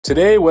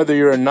Today, whether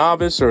you're a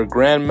novice or a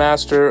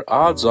grandmaster,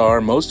 odds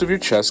are most of your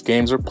chess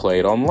games are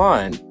played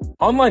online.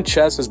 Online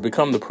chess has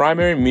become the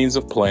primary means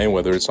of playing,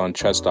 whether it's on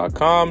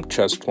chess.com,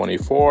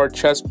 chess24,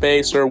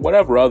 chessbase, or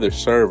whatever other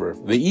server.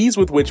 The ease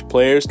with which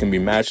players can be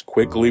matched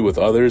quickly with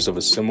others of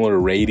a similar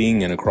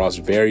rating and across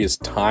various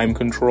time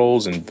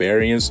controls and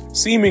variants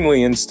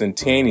seemingly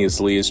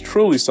instantaneously is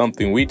truly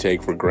something we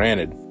take for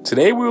granted.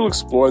 Today we will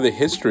explore the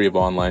history of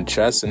online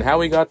chess and how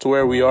we got to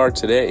where we are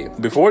today.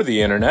 Before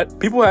the internet,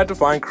 people had to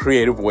find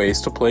creative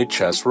ways to play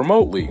chess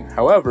remotely.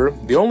 However,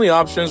 the only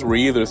options were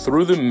either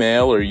through the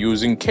mail or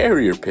using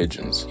carrier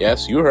pigeons.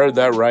 Yes, you heard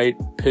that right,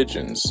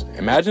 pigeons.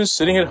 Imagine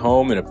sitting at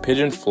home and a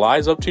pigeon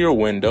flies up to your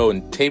window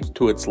and taped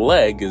to its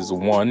leg is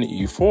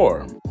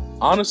 1e4.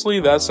 Honestly,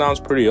 that sounds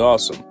pretty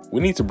awesome.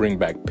 We need to bring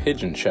back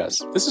pigeon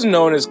chess. This is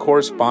known as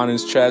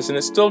correspondence chess and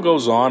it still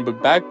goes on,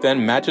 but back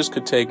then matches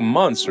could take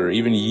months or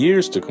even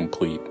years to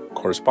complete.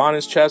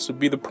 Correspondence chess would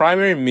be the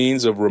primary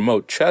means of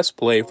remote chess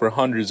play for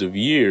hundreds of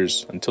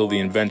years until the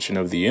invention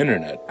of the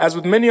internet. As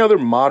with many other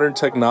modern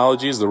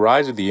technologies, the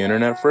rise of the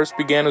internet first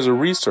began as a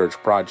research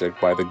project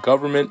by the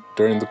government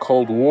during the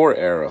Cold War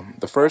era.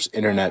 The first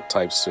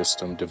internet-type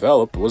system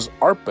developed was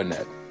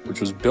ARPANET, which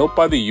was built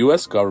by the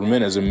US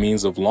government as a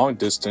means of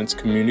long-distance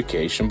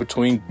communication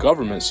between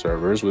government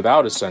servers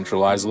without a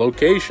centralized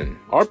location.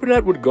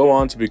 ARPANET would go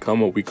on to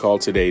become what we call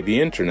today the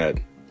internet.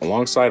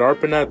 Alongside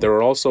ARPANET, there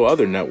are also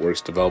other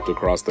networks developed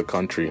across the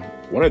country.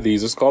 One of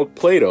these is called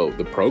Plato,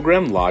 the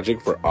programmed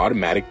logic for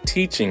automatic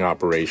teaching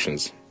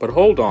operations. But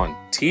hold on,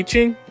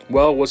 teaching?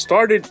 Well, what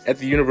started at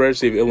the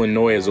University of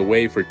Illinois as a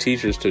way for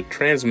teachers to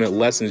transmit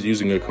lessons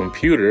using a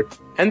computer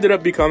ended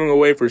up becoming a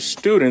way for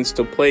students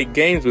to play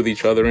games with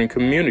each other and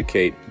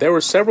communicate. There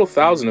were several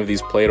thousand of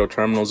these Plato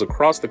terminals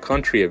across the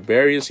country at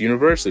various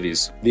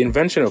universities. The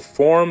invention of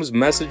forums,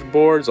 message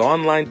boards,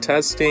 online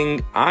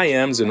testing,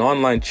 IMs, and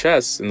online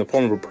chess in the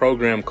form of a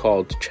program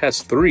called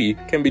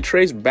Chess3 can be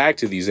traced back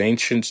to these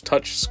ancient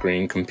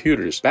touchscreen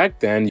computers. Back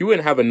then, you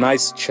wouldn't have a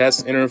nice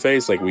chess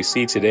interface like we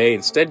see today.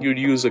 Instead, you'd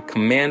use a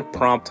command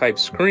prompt type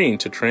screen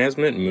to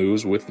transmit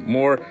moves with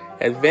more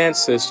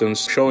advanced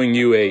systems showing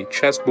you a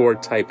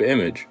chessboard type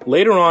image.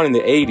 Later on in the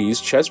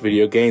 80s, chess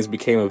video games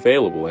became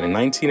available, and in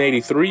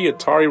 1983,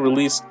 Atari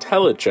released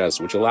Telechess,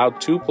 which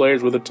allowed two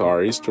players with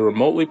Ataris to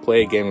remotely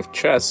play a game of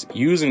chess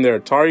using their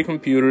Atari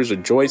computers, a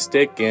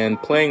joystick,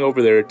 and playing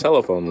over their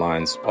telephone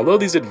lines. Although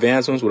these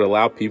advancements would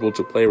allow people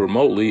to play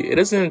remotely, it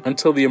isn't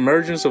until the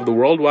emergence of the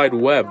World Wide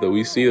Web that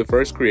we see the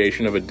first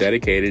creation of a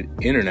dedicated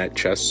internet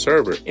chess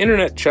server.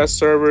 Internet chess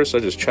servers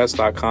such as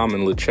chess.com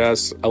and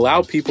Lichess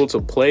allow people to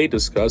play,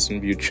 discuss,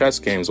 and view chess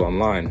games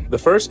online. The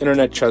first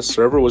internet chess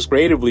server was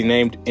creatively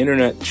named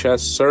Internet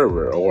Chess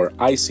Server, or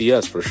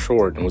ICS for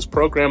short, and was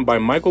programmed by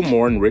Michael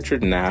Moore and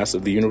Richard Nass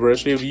of the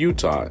University of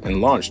Utah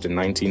and launched in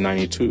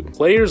 1992.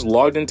 Players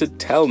logged into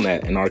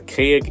Telnet, an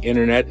archaic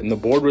internet, and the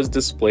board was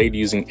displayed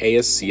using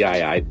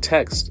ASCII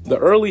text. The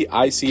early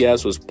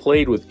ICS was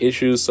plagued with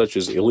issues such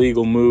as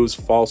illegal moves,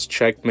 false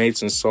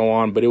checkmates, and so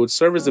on, but it would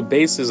serve as the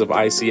basis of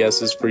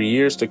ICSs for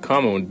years to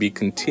come and would be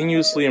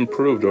continuously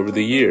improved over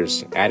the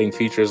years, adding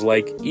features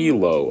like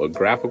ELO, a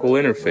graphical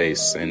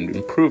interface, and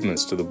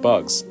improvements to the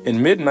bugs.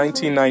 In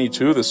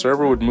mid-1992, the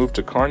server would move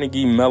to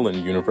Carnegie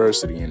Mellon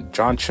University, and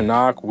John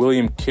Chinock,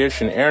 William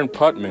Kish, and Aaron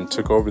Putman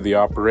took over the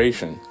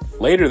operation.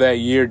 Later that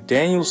year,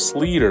 Daniel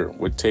Sleeter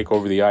would take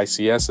over the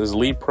ICS as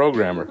lead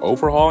programmer,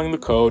 overhauling the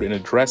code and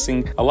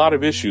addressing a lot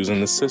of issues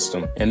in the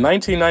system. In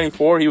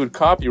 1994, he would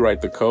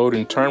copyright the code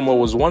and turn what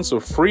was once a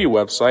free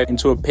website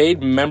into a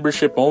paid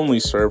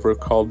membership-only server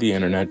called the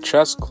Internet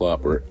Chess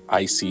Club, or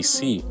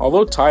ICC.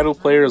 Although title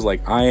players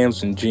like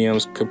IMs and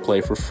GMs could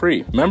play for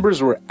free,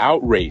 members were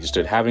outraged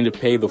at having to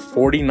pay the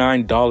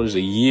 $49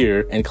 a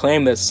year and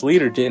claimed that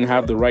Sleeter didn't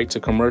have the right to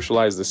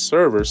commercialize the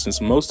server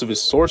since most of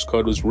his source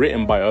code was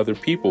written by other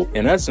people.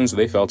 In essence,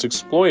 they felt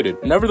exploited.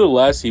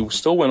 Nevertheless, he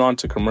still went on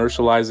to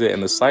commercialize it,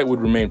 and the site would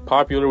remain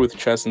popular with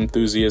chess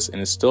enthusiasts and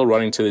is still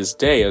running to this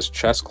day as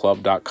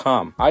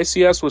chessclub.com.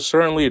 ICS was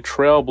certainly a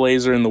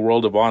trailblazer in the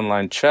world of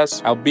online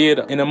chess, albeit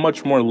in a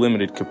much more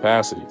limited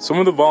capacity. Some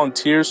of the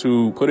volunteers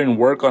who put in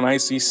work on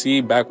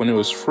ICC back when it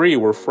was free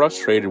were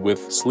frustrated with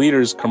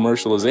Sleeter's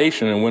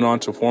commercialization and went on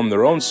to form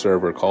their own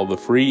server called the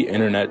Free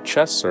Internet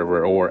Chess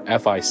Server, or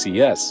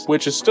FICS,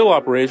 which is still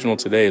operational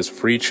today as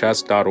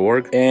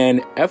freechess.org,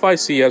 and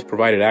FICS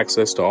provided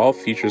access to all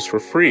features for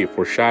free,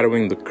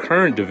 foreshadowing the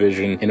current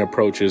division in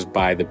approaches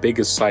by the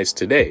biggest sites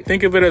today.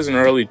 Think of it as an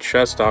early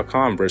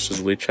chess.com versus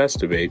Lichess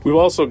debate. We've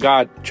also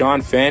got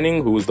John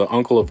Fanning, who was the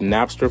uncle of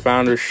Napster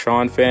founder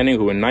Sean Fanning,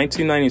 who in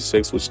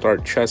 1996 would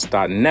start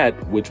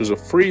chess.net, which was a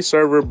free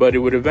server, but it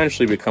would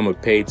eventually become a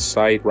paid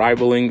site,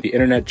 rivaling the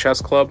Internet Chess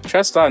Club.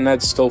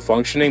 Chess.net's still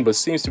functioning, but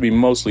seems to be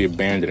mostly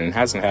abandoned and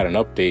hasn't had an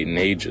update in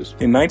ages.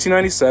 In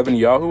 1997,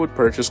 Yahoo would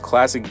purchase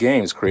Classic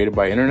Games, created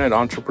by internet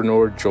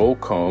entrepreneur Joel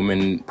Cohen, home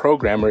and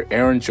programmer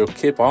Aaron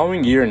Jokic.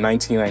 Following year in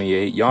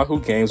 1998, Yahoo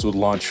Games would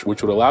launch,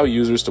 which would allow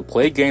users to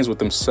play games with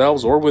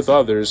themselves or with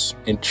others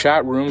in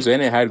chat rooms,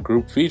 and it had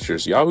group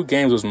features. Yahoo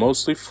Games was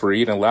mostly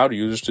free and allowed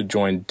users to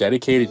join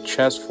dedicated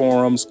chess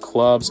forums,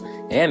 clubs,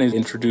 and it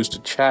introduced a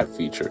chat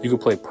feature. You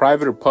could play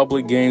private or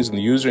public games, and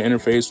the user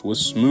interface was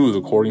smooth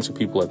according to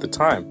people at the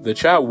time. The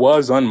chat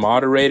was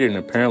unmoderated and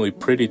apparently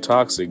pretty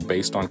toxic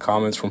based on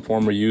comments from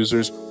former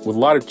users, with a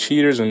lot of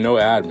cheaters and no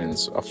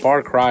admins, a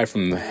far cry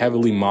from the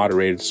heavily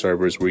moderated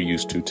servers we're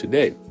used to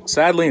today.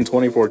 Sadly, in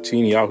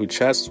 2014, Yahoo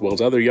Chess, as well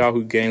as other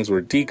Yahoo games,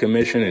 were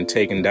decommissioned and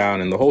taken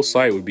down, and the whole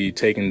site would be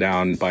taken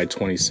down by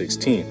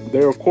 2016.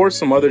 There are, of course,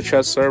 some other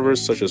chess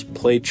servers, such as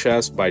Play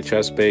Chess by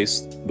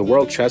ChessBase. The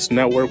World Chess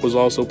Network was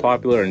also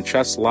popular, and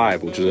Chess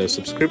Live, which is a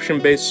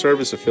subscription-based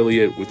service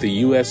affiliate with the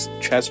US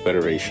Chess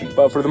Federation.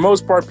 But for the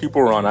most part,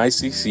 people were on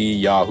ICC,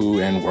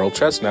 Yahoo, and World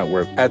Chess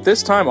Network. At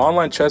this time,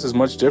 online chess is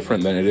much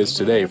different than it is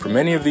today. For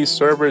many of these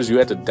servers, you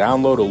had to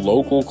download a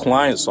local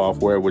client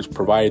software which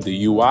provided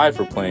the UI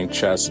for playing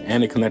chess,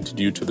 and it connected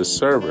you to the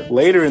server.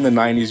 Later in the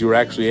 90s, you were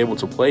actually able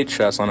to play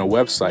chess on a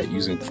website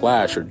using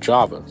Flash or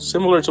Java,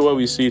 similar to what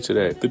we see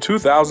today. The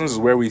 2000s is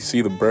where we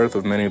see the birth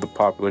of many of the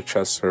popular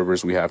chess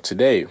servers we have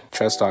today.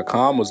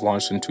 Chess.com was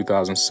launched in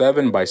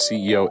 2007 by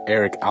CEO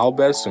Eric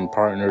Albest and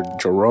partner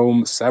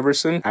Jerome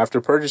Severson after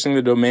purchasing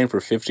the domain for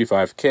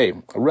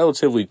 $55K, a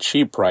relatively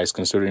cheap price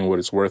considering what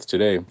it's worth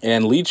today.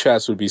 And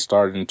Lichess would be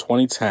started in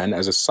 2010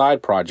 as a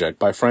side project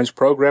by French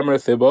programmer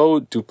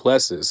Thibaut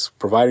Duplessis,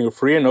 providing a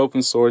free and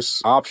open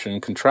source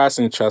option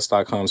contrasting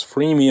Chess.com's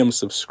freemium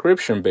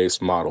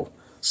subscription-based model,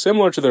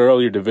 similar to the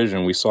earlier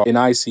division we saw in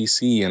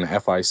ICC and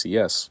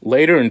FICS.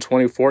 Later in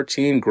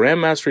 2014,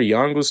 Grandmaster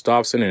Jan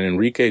Gustafsson and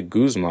Enrique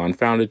Guzman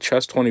founded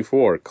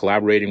Chess24,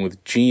 collaborating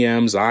with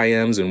GMs,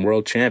 IMs, and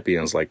world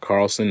champions like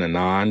Carlsen,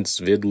 Anand,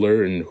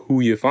 Svidler, and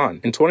Hu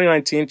Yifan. In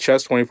 2019,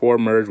 Chess24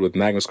 merged with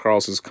Magnus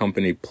Carlsen's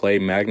company Play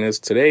Magnus.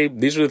 Today,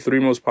 these are the three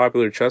most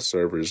popular chess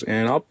servers,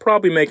 and I'll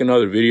probably make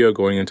another video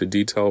going into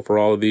detail for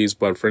all of these,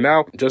 but for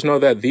now, just know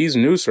that these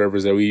new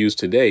servers that we use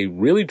today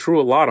really drew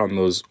a lot on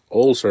those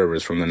old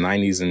servers from the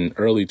 90s and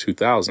early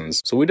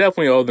 2000s, so we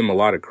definitely owe them a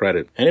lot of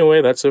credit. Anyway,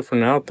 that's it for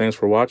now. Thanks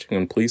for watching,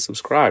 and please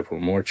subscribe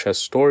for more chess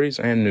stories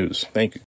and news. Thank you.